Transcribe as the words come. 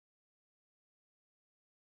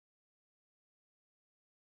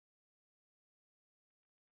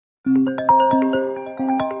तुम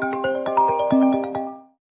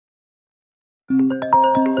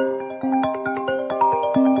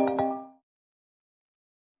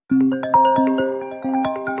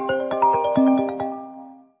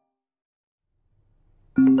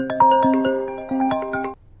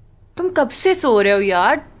कब से सो रहे हो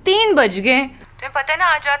यार? 3 बज गए। तुम्हें पता है ना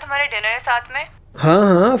आज रात हमारे डिनर है साथ में।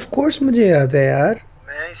 हाँ ऑफ कोर्स मुझे याद है यार।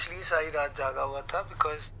 मैं इसलिए सारी रात जागा हुआ था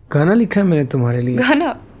बिकॉज गाना लिखा है मैंने तुम्हारे लिए।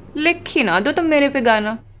 गाना लिख ही ना दो तुम मेरे पे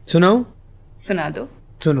गाना। सुनाओ? सुना दो।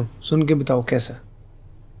 सुनो, सुन के बताओ कैसा।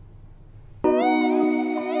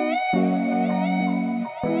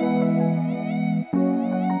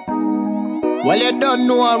 Well, you don't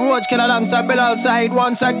know Roach Killa alongside Bilal Saeed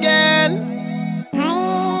once again.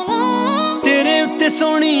 तेरे उत्ते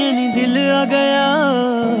सोहणीए नी दिल आ गया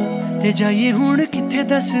ते जाइए हुण किथे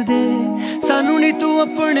दस दे सानू नी तू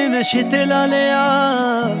अपने नशे ते ला लिया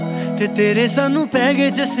ते तेरे सानू पै गए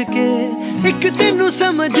जसके एक तेनू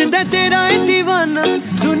समझदा तेरा है दीवाना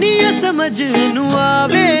दुनिया समझ नू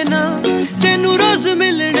आवे ना तेनू रोज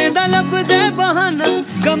मिलने दा लभदा बहाना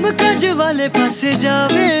कम काज वाले पासे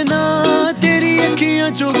जावे ना तेरी अखियां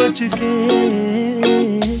चो बच के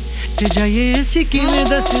ते जाइए ऐसी किवें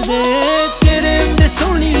दस दे तेरे उत्ते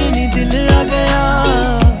सोहणीए नी दिल आ गया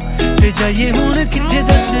ते जाइए हुण किथे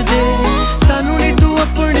दस दे सानू नी तू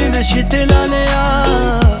अपने नशे ते ला लिया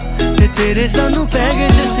ते तेरे सानू पै गए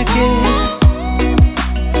जसके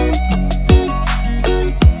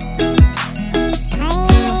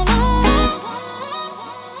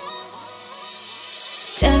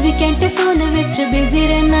 24 घंटे फोन विच बिजी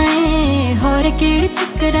रहना है होर केड़े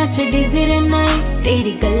चक्करां च डिजी रहना है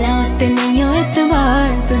तेरी गल्लां ते नहीं हो एतबार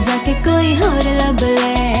तू जाके कोई होर लब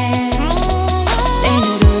ले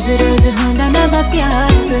तेनू रोज रोज होंदा ना बा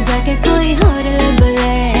प्यार तू जाके कोई होर लब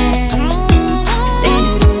ले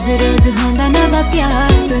तेनू रोज रोज होंदा ना बा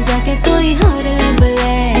प्यार तू जाके कोई होर लब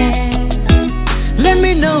ले Let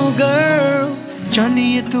me know girl चाहनी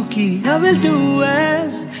है तू की I will do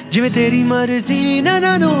as जिवें तेरी मर्जी ना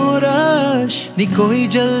ना नो रश नी कोई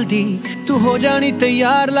जल्दी तू हो जानी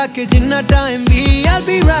तैयार लाके जिन्ना टाइम भी I'll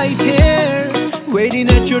be right here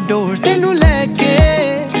waiting at your door तेनू लेके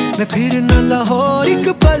मैं फिर ना लाहौर एक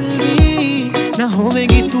पल भी ना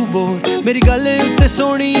होवेंगी तू बोर मेरी गल उत्ते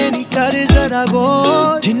सोहणी है नी कर जरा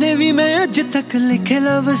गौर जिन्ने भी मैं अज तक लिखे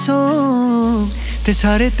लव सॉन्ग ते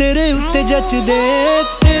सारे तेरे उत्ते जचदे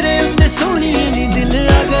तेरे उत्ते सोहणी है नी दिल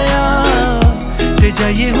आ गया ते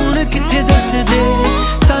जाइए हुण किथे दस दे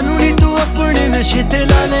सानू नी तू अपने नशे ते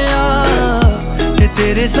ला लिया ते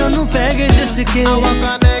तेरे सानू पै गए जसके Our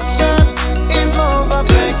connection is more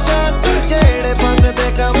perfection जेड़े पासे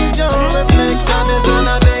देखा विचों reflection is an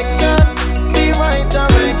addiction the right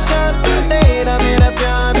direction तेरा मेरा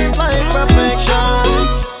प्यार is like perfection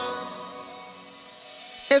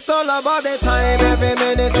It's all about the time, every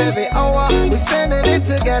minute, every hour we spending it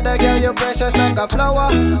together, girl, you're precious like a flower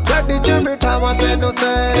Ready to be time, I tell you,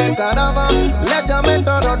 say, de carava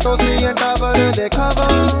Legamento roto, si entrava de cover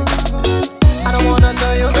I don't wanna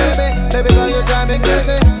tell you, baby girl, you drive me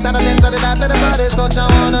crazy Saturday, Saturday, after the party, so what I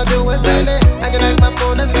wanna do is really I can like my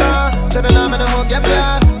moon and star, to the name and the hook, yeah,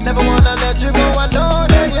 bad Never wanna let you go, I know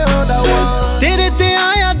that you're the one तेरे ते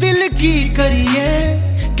आया दिल की करिए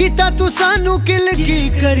किता तू सानू किल की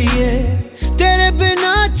करिए तेरे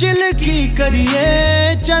बिना चिल की करिए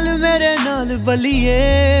चल मेरे नाल बलिए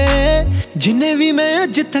जिन्ने भी मैं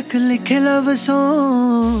अज तक लिखे love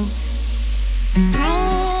song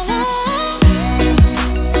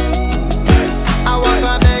Our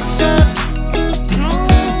connection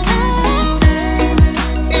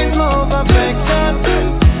is more perfection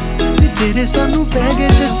तेरे सानू पै गए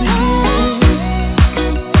जस